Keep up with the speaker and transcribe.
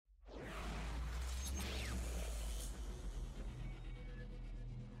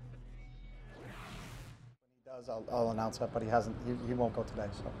does, I'll announce that, but he hasn't. He won't go today.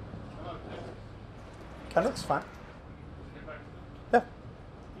 So Kendrick's fine. Yeah. Can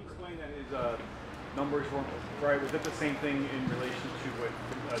you explain that his numbers weren't right? Was that the same thing in relation to what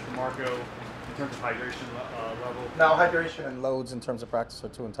DeMarco in terms of hydration level? No, hydration and loads in terms of practice are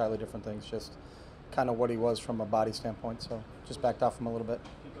two entirely different things. Just kind of what he was from a body standpoint. So just backed off him a little bit.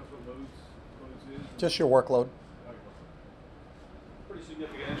 Can you tell us what loads is? Just your workload. Pretty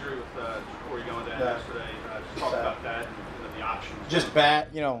significant injury with Corey going down yesterday. Just talk about that and the options. Just bad,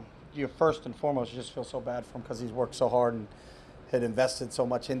 you first and foremost, you just feel so bad for him because he's worked so hard and had invested so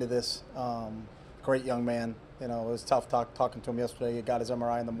much into this. Great young man. It was tough talking to him yesterday. He got his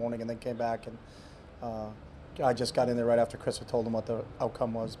MRI in the morning and then came back. And I just got in there right after Chris had told him what the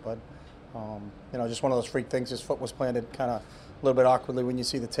outcome was. But, just one of those freak things. His foot was planted kind of a little bit awkwardly when you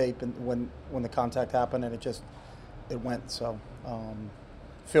see the tape and when the contact happened, and it went. So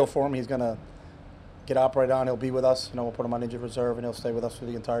feel for him. He's going to get operated on. He'll be with us. We'll put him on injured reserve, and he'll stay with us for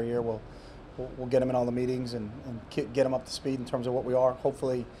the entire year. We'll get him in all the meetings and get him up to speed in terms of what we are.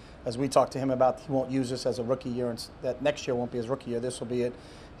 Hopefully, as we talk to him about, he won't use this as a rookie year, and that next year won't be his rookie year. This will be it.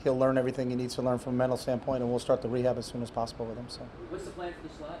 He'll learn everything he needs to learn from a mental standpoint, and we'll start the rehab as soon as possible with him. So, what's the plan for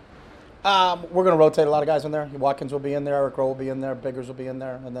the slot? We're going to rotate a lot of guys in there. Watkins will be in there. Eric Rowe will be in there. Biggers will be in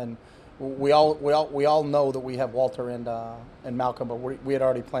there, and then we all know that we have Walter and Malcolm, but we had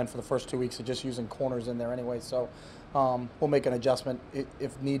already planned for the first 2 weeks of just using corners in there anyway. So we'll make an adjustment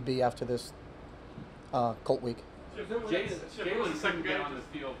if need be after this Colt week. Jalen couldn't get on the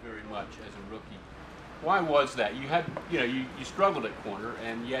field very much as a rookie. Why was that? You struggled at corner,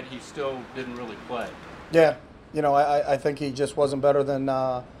 and yet he still didn't really play. Yeah, I think he just wasn't better than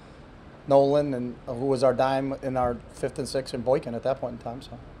Nolan, and who was our dime in our 5th and 6th, and Boykin at that point in time.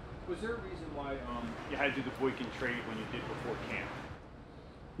 So. Was there a reason why you had to do the Boykin trade when you did before camp?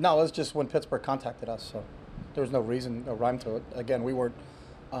 No, it was just when Pittsburgh contacted us, so there was no reason, no rhyme to it. Again, we weren't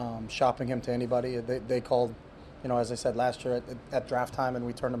shopping him to anybody. They called, as I said last year at draft time, and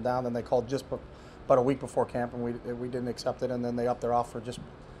we turned them down. Then they called just about a week before camp, and we didn't accept it. And then they upped their offer just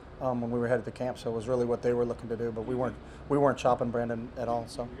when we were headed to camp. So it was really what they were looking to do. But we weren't shopping Brandon at all.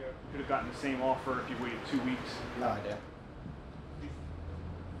 So you could have gotten the same offer if you waited 2 weeks. No idea. Do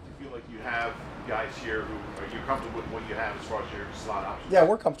you feel like you have guys here who are you comfortable with what you have as far as your slot options? Yeah,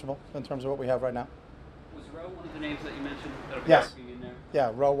 we're comfortable in terms of what we have right now. Was Rowe one of the names that you mentioned that'll be Yes. working in there?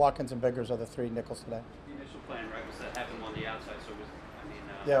 Yeah, Rowe, Watkins, and Biggers are the 3 nickels today. The initial plan, right, was that have him on the outside, so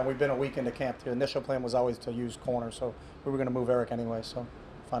Yeah, we've been a week into camp. The initial plan was always to use corner, so we were going to move Eric anyway, so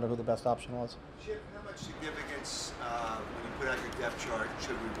find out who the best option was. Chip, how much significance, when you put out your depth chart,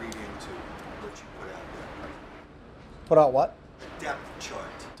 should we read into what you put out there? Put out what? The depth chart.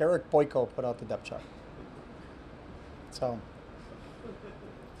 Derek Boyko put out the depth chart. So,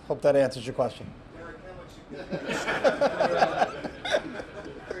 hope that answers your question. Derek, how much significance?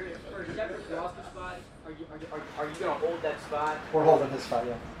 For Shepard's roster spot, are you going to hold that spot? We're holding his spot,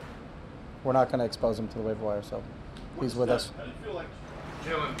 yeah. We're not going to expose him to the waiver wire, so he's with us. How do you feel like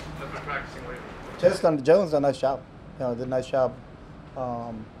Jalen has been practicing lately? Jalen's done a nice job. Did a nice job.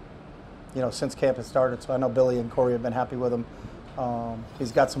 Since camp has started. So I know Billy and Corey have been happy with him.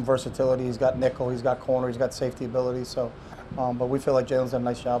 He's got some versatility. He's got nickel. He's got corner. He's got safety ability. So, but we feel like Jalen's done a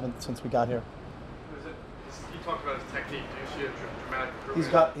nice job since we got here. You talked about his technique. Do you see a dramatic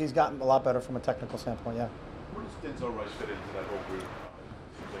improvement? He's gotten a lot better from a technical standpoint. Yeah. Where does Denzel Rice fit into that whole group?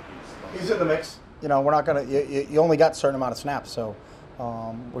 Seems like He's in the mix. We're not gonna. You only got a certain amount of snaps, so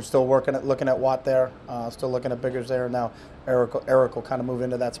we're still looking at Watt there. Still looking at Biggers there. Now Eric will kind of move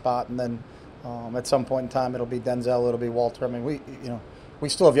into that spot, and then at some point in time it'll be Denzel. It'll be Walter. I mean, we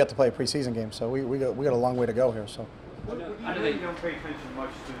still have yet to play a preseason game, so we got a long way to go here. So. I know you don't pay attention much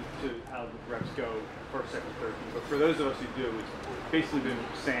to how the reps go first, second, third team, but for those of us who do, it's basically been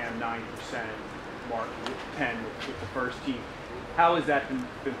Sam 90%, Mark 10 with the first team. How has that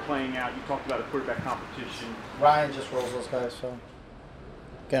been playing out? You talked about a quarterback competition. Ryan just rolls those guys. So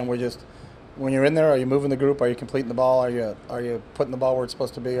again, when you're in there, are you moving the group? Are you completing the ball? Are you putting the ball where it's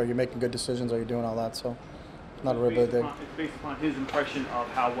supposed to be? Are you making good decisions? Are you doing all that? So not a real big thing. It's based upon his impression of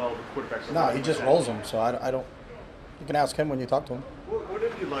how well the quarterbacks are. No, he just rolls them. So I don't. You can ask him when you talk to him. What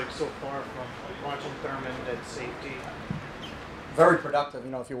have you liked so far from watching Thurman at safety? Very productive.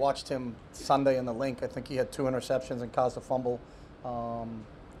 If you watched him Sunday in the link, I think he had 2 interceptions and caused a fumble. I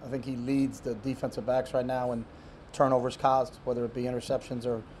think he leads the defensive backs right now in turnovers caused, whether it be interceptions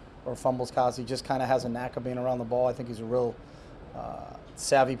or fumbles caused. He just kind of has a knack of being around the ball. I think he's a real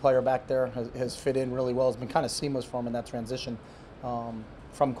savvy player back there, has fit in really well. It's been kind of seamless for him in that transition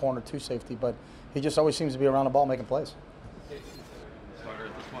from corner to safety, but he just always seems to be around the ball making plays. Starter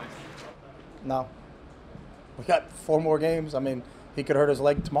at this point? No. we got 4 more games. I mean, he could hurt his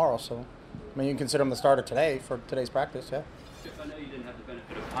leg tomorrow. So, I mean, you can consider him the starter today for today's practice. Yeah. I know you didn't have the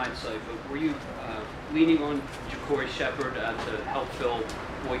benefit of hindsight, but were you leaning on Ja'Cory Shepherd to help fill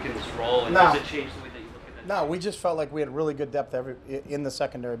Boykin's role, and No. does it change the way that you look at that? No, we just felt like we had really good depth in the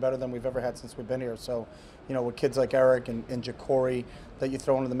secondary, better than we've ever had since we've been here. So, you know, with kids like Eric and Ja'Cory that you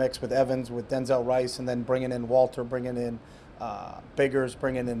throw into the mix, with Evans, with Denzel Rice, and then bringing in Walter, bringing in Biggers,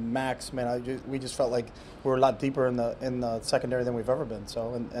 bringing in Max. Man, we just felt like we were a lot deeper in the secondary than we've ever been.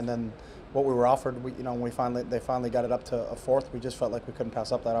 So, and then what we were offered, when they finally got it up to a fourth, we just felt like we couldn't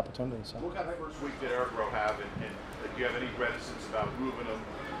pass up that opportunity. So. What kind of first week did Eric Rowe have, and do you have any reticence about moving him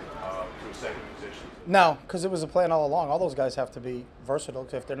to a second position? No, because it was a plan all along. All those guys have to be versatile.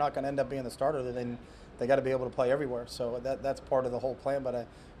 If they're not going to end up being the starter, then they got to be able to play everywhere. So that's part of the whole plan. But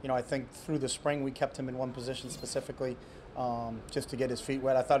I think through the spring we kept him in one position specifically, just to get his feet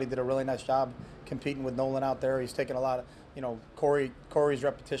wet. I thought he did a really nice job competing with Nolan out there. He's taking a lot of, Corey's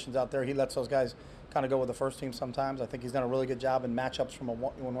repetitions out there. He lets those guys kind of go with the first team sometimes. I think he's done a really good job in matchups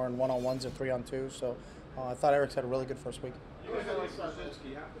when we're in 1-on-1s or 3-on-2s. So I thought Eric's had a really good first week. You guys had like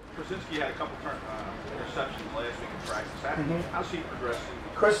Krasinski had a couple interceptions last week in practice. How's he progressing?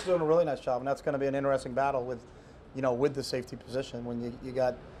 Chris is doing a really nice job, and that's going to be an interesting battle with the safety position when you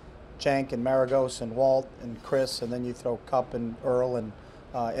got Jank and Maragos and Walt and Chris, and then you throw Cup and Earl and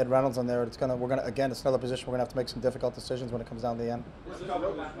Ed Reynolds on there. It's another position we're gonna have to make some difficult decisions when it comes down to the end. Where's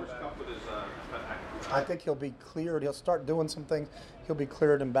Cup with his I think he'll be cleared. He'll start doing some things. He'll be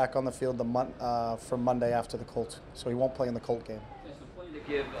cleared and back on the field for Monday after the Colts, so he won't play in the Colt game. Is the plan to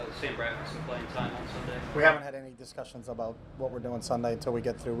give Sam Bradford some playing time on Sunday? We haven't had any discussions about what we're doing Sunday until we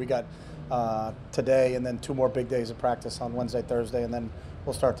get through. We got today and then 2 more big days of practice on Wednesday, Thursday, and then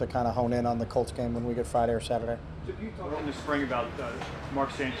we'll start to kind of hone in on the Colts game when we get Friday or Saturday. So you talked in the spring about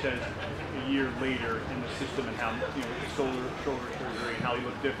Mark Sanchez a year later in the system and how shoulder surgery and how he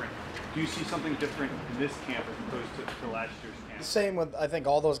looked different. Do you see something different in this camp as opposed to last year's camp? Same with, I think,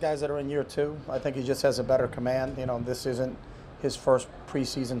 all those guys that are in year 2. I think he just has a better command. This isn't his first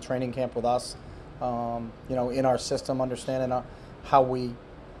preseason training camp with us. In our system, understanding how we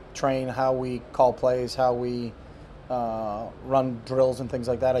train, how we call plays, how we run drills and things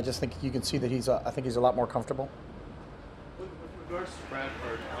like that. I just think you can see that he's a lot more comfortable. With regards to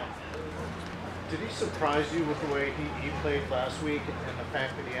Bradford, did he surprise you with the way he played last week and the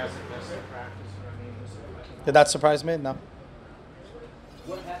fact that he hasn't missed the practice? Did that surprise me? No.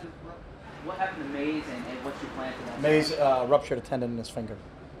 What happened to Mays and what's your plan for that? Mays ruptured a tendon in his finger,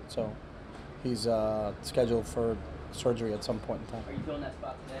 so he's scheduled for surgery at some point in time. Are you filling that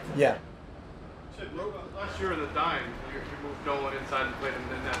spot today? Yeah. Last year in the dime, you moved Nolan inside and played him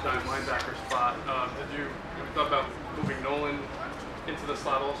in that dime linebacker spot. Did you thought about moving Nolan into the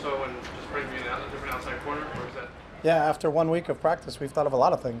slot also and just bringing in a different outside corner, or is that? Yeah, after 1 week of practice, we've thought of a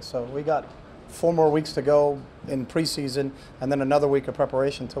lot of things. So we got 4 more weeks to go in preseason, and then another week of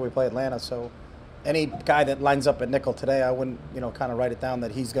preparation until we play Atlanta. So any guy that lines up at nickel today, I wouldn't, kind of write it down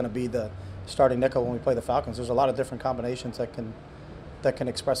that he's going to be the starting nickel when we play the Falcons. There's a lot of different combinations that can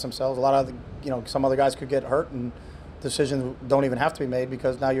express themselves. A lot of, some other guys could get hurt, and decisions don't even have to be made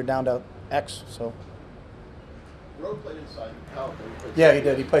because now you're down to X. So. Rowe played inside in college. Yeah, he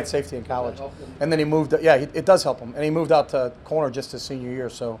did. He played safety in college, and then he moved. Yeah, it does help him, and he moved out to corner just his senior year.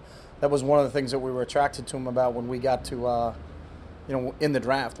 So that was one of the things that we were attracted to him about when we got to, in the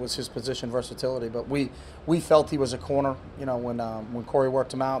draft, was his position versatility. But we felt he was a corner. When Corey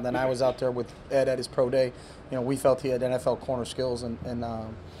worked him out, and then I was out there with Ed at his pro day. We felt he had NFL corner skills, and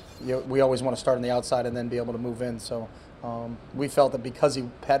we always want to start on the outside and then be able to move in. So we felt that because he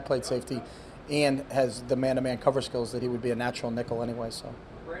had played safety and has the man-to-man cover skills, that he would be a natural nickel anyway. So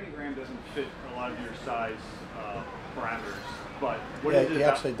Brandon Graham doesn't fit a lot of your size parameters, but he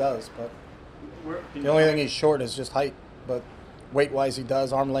actually does. But the only thing he's short is just height. But weight-wise, he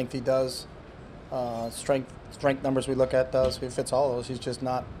does. Arm length, he does. Strength numbers we look at does. He fits all of those. He's just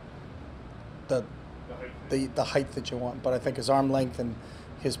not the height that you want. But I think his arm length and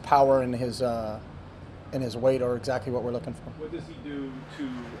his power and his weight are exactly what we're looking for. What does he do to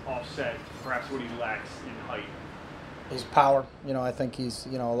offset perhaps what he lacks in height? His power. I think he's,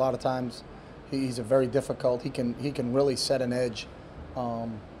 a lot of times he's a very difficult. He can really set an edge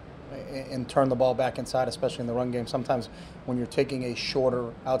and turn the ball back inside, especially in the run game. Sometimes when you're taking a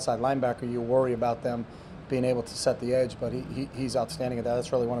shorter outside linebacker, you worry about them being able to set the edge, but he's outstanding at that.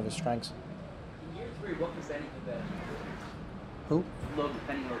 That's really one of his strengths. In year 3, what was Benny the best? Who? Logan,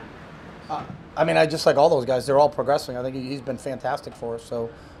 Penny or I just like all those guys. They're all progressing. I think he's been fantastic for us. So,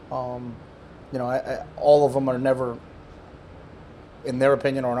 all of them are never, in their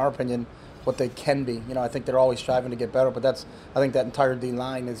opinion or in our opinion, what they can be. You know, I think they're always striving to get better, but I think that entire D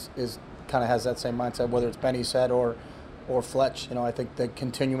line is kind of has that same mindset, whether it's Benny said or Fletch. You know, I think they're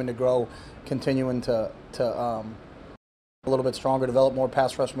continuing to grow, continuing to a little bit stronger, develop more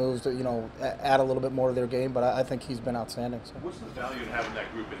pass rush moves, to, you know, add a little bit more to their game. But I think he's been outstanding. So. What's the value in having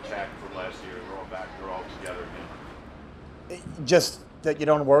that group intact from last year? They're all back. They're all together again. Just that you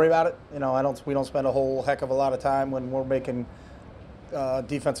don't worry about it. You know, we don't spend a whole heck of a lot of time when we're making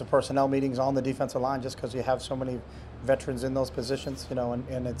defensive personnel meetings on the defensive line, just because you have so many veterans in those positions. You know,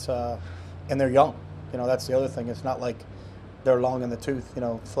 and it's and they're young. You know, that's the other thing. It's not like they're long in the tooth. You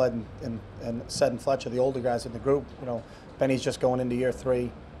know, Fled and Sed and Fletch are the older guys in the group. You know, Benny's just going into year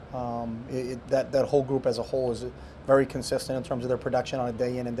 3. That whole group as a whole is very consistent in terms of their production on a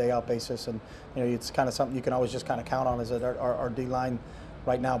day in and day out basis, and you know, it's kind of something you can always just kind of count on. Is that our D line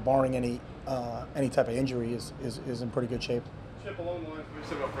right now, barring any type of injury, is in pretty good shape. Chip, along the lines of what you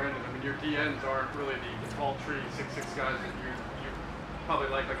said about Brandon, I mean, your DNs aren't really the tall tree 6'6" guys that you probably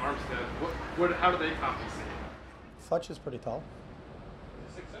like Armstead. How do they compensate? Fletch is pretty tall.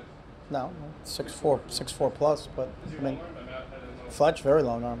 6'6"? No, 6'4" plus, but Is he I mean, long armed? I didn't know. Fletch very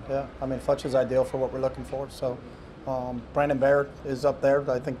long armed. Yeah, I mean Fletch is ideal for what we're looking for. So Brandon Barrett is up there.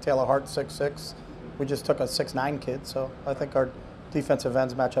 I think Taylor Hart 6'6". We just took a 6'9" kid, so I think our defensive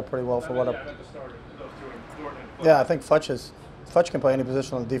ends match up pretty well for what. I meant to start those two in Thornton and Fletch. Yeah, I think Fletch can play any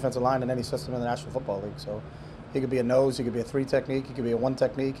position on the defensive line in any system in the National Football League. So he could be a nose, he could be a 3 technique, he could be a 1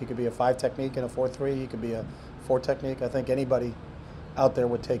 technique, he could be a 5 technique and a 4-3, he could be a 4 technique. I think anybody out there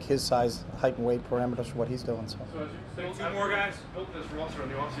would take his size, height, and weight parameters for what he's doing. So So as you think, two more guys built this roster in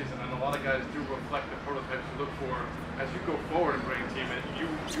the offseason, and a lot of guys do reflect the prototypes you look for. As you go forward and bring a team in,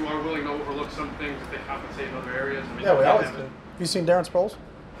 you are willing to overlook some things if they compensate in other areas. I mean, yeah, we always do. Have you seen Darren Sproles?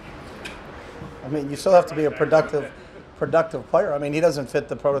 I mean, you still have to be a productive player. I mean, he doesn't fit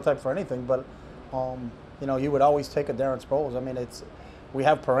the prototype for anything, but you know, you would always take a Darren Sproles. I mean, we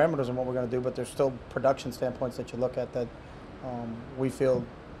have parameters in what we're going to do, but there's still production standpoints that you look at that we feel,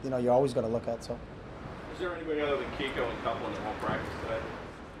 you know, you're always going to look at. So. Is there anybody other than Kiko and Copeland that won't practice today?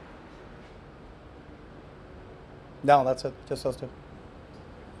 No, that's it. Just those two.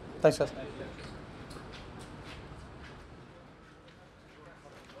 Thanks, guys.